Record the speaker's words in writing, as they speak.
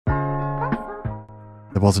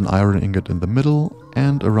There was an iron ingot in the middle,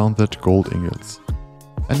 and around that gold ingots.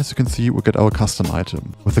 And as you can see, we get our custom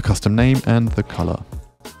item with the custom name and the color.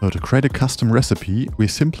 So to create a custom recipe, we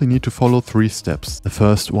simply need to follow 3 steps. The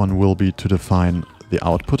first one will be to define the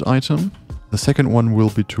output item. The second one will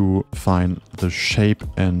be to define the shape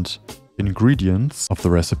and ingredients of the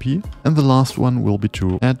recipe. And the last one will be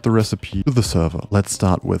to add the recipe to the server. Let's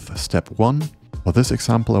start with step 1. For this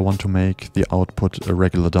example, I want to make the output a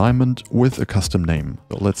regular diamond with a custom name.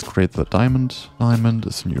 So let's create the diamond. Diamond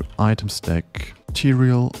is a new item stack,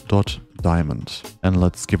 material.diamond. And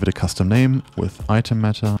let's give it a custom name with item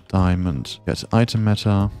meta, diamond, get item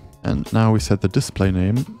meta. And now we set the display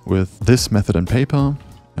name with this method in paper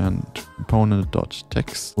and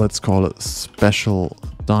component.text. Let's call it special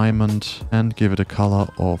diamond and give it a color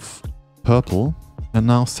of purple. And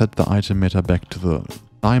now set the item meta back to the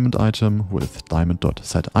diamond item with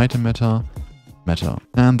diamond.setItemMeta, meta.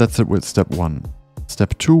 And that's it with step 1.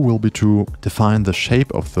 Step 2 will be to define the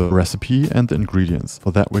shape of the recipe and the ingredients.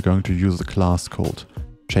 For that, we're going to use a class called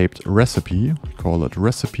shaped recipe. We call it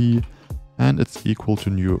recipe, and it's equal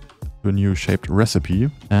to a new shaped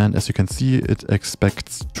recipe. And as you can see, it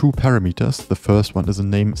expects 2 parameters. The first one is a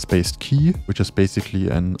namespaced key, which is basically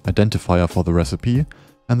an identifier for the recipe.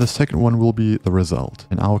 And the second one will be the result.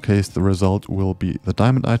 In our case, the result will be the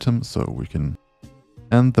diamond item, so we can...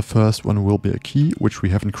 And the first one will be a key, which we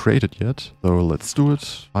haven't created yet. So let's do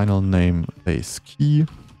it. Final name base key,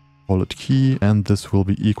 call it key, and this will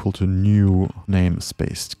be equal to new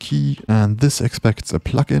namespaced key. And this expects a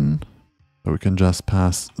plugin, so we can just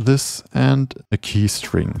pass this and a key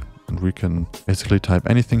string. And we can basically type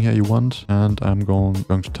anything here you want. And I'm going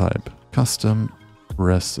to type custom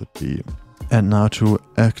recipe. And now to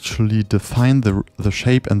actually define the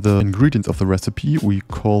shape and the ingredients of the recipe, we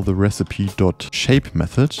call the recipe.shape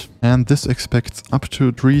method. And this expects up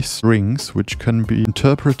to 3 strings, which can be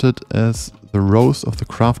interpreted as the rows of the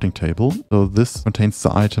crafting table. So this contains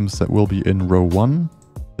the items that will be in row 1,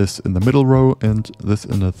 this in the middle row, and this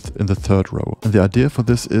in the third row. And the idea for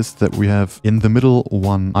this is that we have in the middle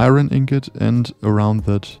 1 iron ingot and around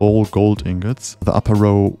that all gold ingots. The upper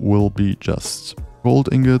row will be just gold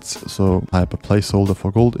ingots, so type a placeholder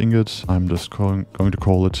for gold ingot. I'm just going to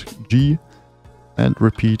call it G and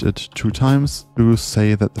repeat it 2 times to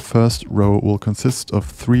say that the first row will consist of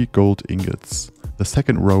 3 gold ingots. The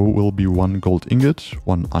second row will be 1 gold ingot,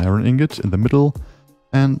 1 iron ingot in the middle,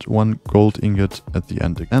 and 1 gold ingot at the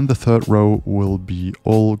end. And the third row will be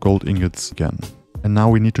all gold ingots again. And now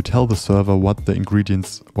we need to tell the server what the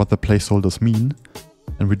ingredients, what the placeholders mean.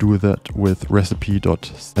 And we do that with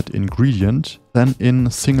recipe.setIngredient. Then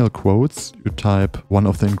in single quotes, you type one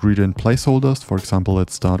of the ingredient placeholders. For example,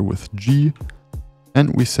 let's start with G.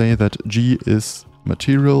 And we say that G is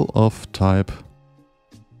material of type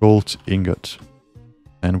gold ingot.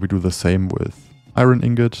 And we do the same with iron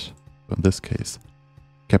ingot. In this case,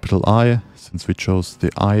 capital I, since we chose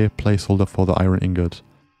the I placeholder for the iron ingot.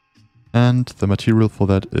 And the material for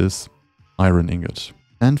that is iron ingot.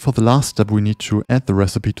 And for the last step, we need to add the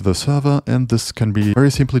recipe to the server, and this can be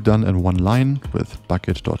very simply done in 1 line with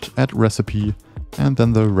bucket.addRecipe, and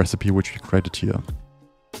then the recipe which we created here.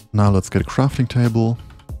 Now let's get a crafting table,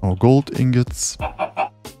 our gold ingots,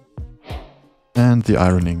 and the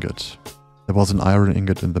iron ingot. There was an iron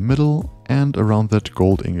ingot in the middle, and around that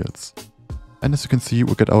gold ingots. And as you can see,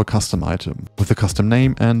 we get our custom item with the custom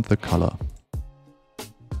name and the color.